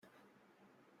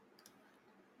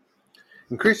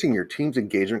Increasing your team's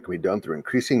engagement can be done through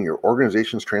increasing your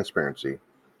organization's transparency.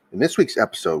 In this week's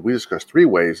episode, we discuss 3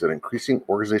 ways that increasing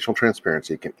organizational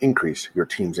transparency can increase your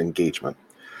team's engagement.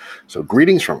 So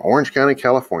greetings from Orange County,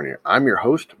 California. I'm your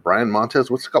host, Brian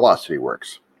Montez with Scalosity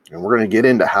Works, and we're going to get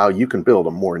into how you can build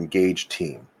a more engaged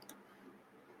team.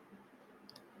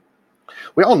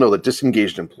 We all know that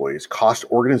disengaged employees cost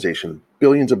organizations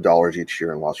billions of dollars each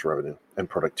year in lost revenue and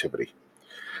productivity.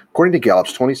 According to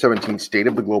Gallup's 2017 State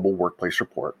of the Global Workplace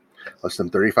report, less than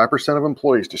 35% of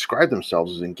employees describe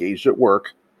themselves as engaged at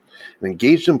work. An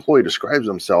engaged employee describes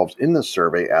themselves in this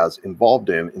survey as involved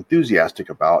in, enthusiastic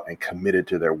about, and committed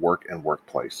to their work and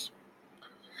workplace.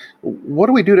 What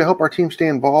do we do to help our team stay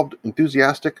involved,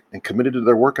 enthusiastic, and committed to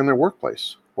their work and their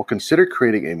workplace? Well, consider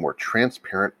creating a more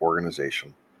transparent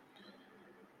organization.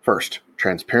 First,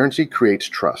 transparency creates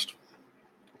trust.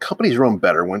 Companies run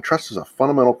better when trust is a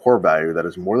fundamental core value that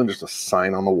is more than just a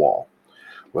sign on the wall.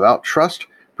 Without trust,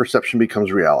 perception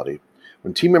becomes reality.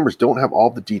 When team members don't have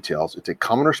all the details, it's a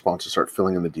common response to start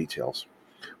filling in the details.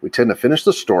 We tend to finish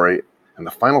the story, and the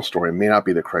final story may not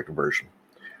be the correct version.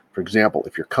 For example,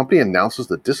 if your company announces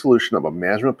the dissolution of a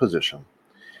management position,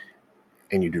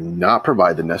 and you do not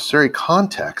provide the necessary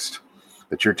context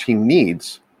that your team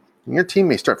needs, your team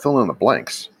may start filling in the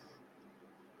blanks.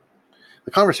 The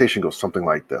conversation goes something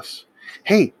like this.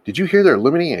 Hey, did you hear they're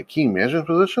eliminating a key management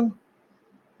position?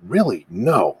 Really?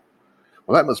 No.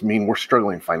 Well, that must mean we're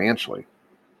struggling financially.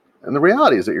 And the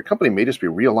reality is that your company may just be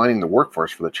realigning the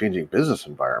workforce for the changing business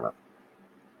environment.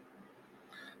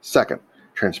 Second,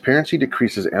 transparency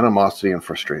decreases animosity and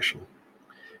frustration.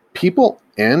 People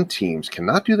and teams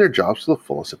cannot do their jobs to the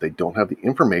fullest if they don't have the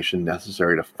information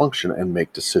necessary to function and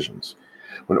make decisions.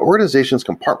 When organizations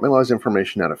compartmentalize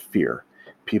information out of fear,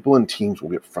 people and teams will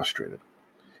get frustrated.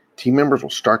 Team members will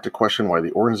start to question why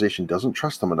the organization doesn't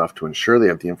trust them enough to ensure they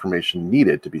have the information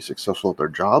needed to be successful at their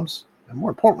jobs, and more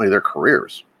importantly, their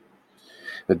careers.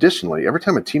 Additionally, every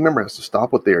time a team member has to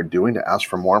stop what they are doing to ask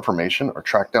for more information or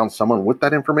track down someone with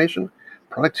that information,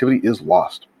 productivity is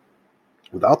lost.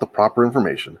 Without the proper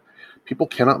information, people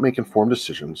cannot make informed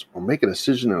decisions or make a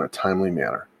decision in a timely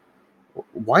manner.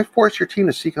 Why force your team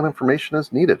to seek out information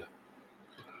as needed?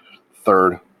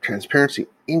 Third, transparency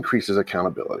increases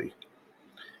accountability.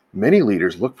 Many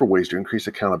leaders look for ways to increase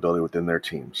accountability within their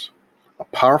teams. A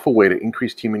powerful way to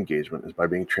increase team engagement is by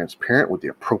being transparent with the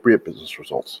appropriate business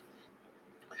results.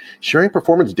 Sharing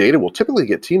performance data will typically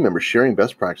get team members sharing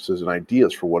best practices and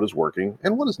ideas for what is working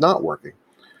and what is not working.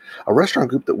 A restaurant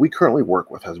group that we currently work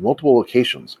with has multiple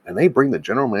locations, and they bring the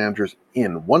general managers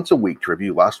in once a week to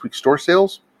review last week's store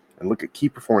sales and look at key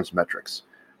performance metrics.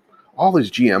 All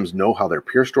these GMs know how their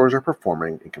peer stores are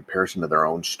performing in comparison to their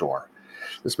own store.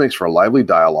 This makes for a lively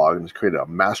dialogue and has created a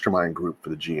mastermind group for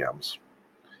the GMs.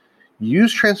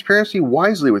 Use transparency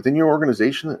wisely within your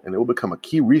organization, and it will become a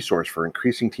key resource for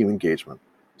increasing team engagement.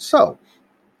 So,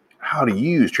 how do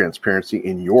you use transparency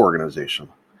in your organization?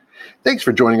 Thanks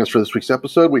for joining us for this week's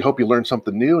episode. We hope you learned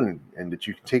something new and that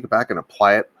you can take it back and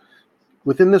apply it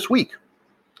within this week.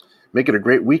 Make it a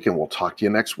great week, and we'll talk to you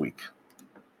next week.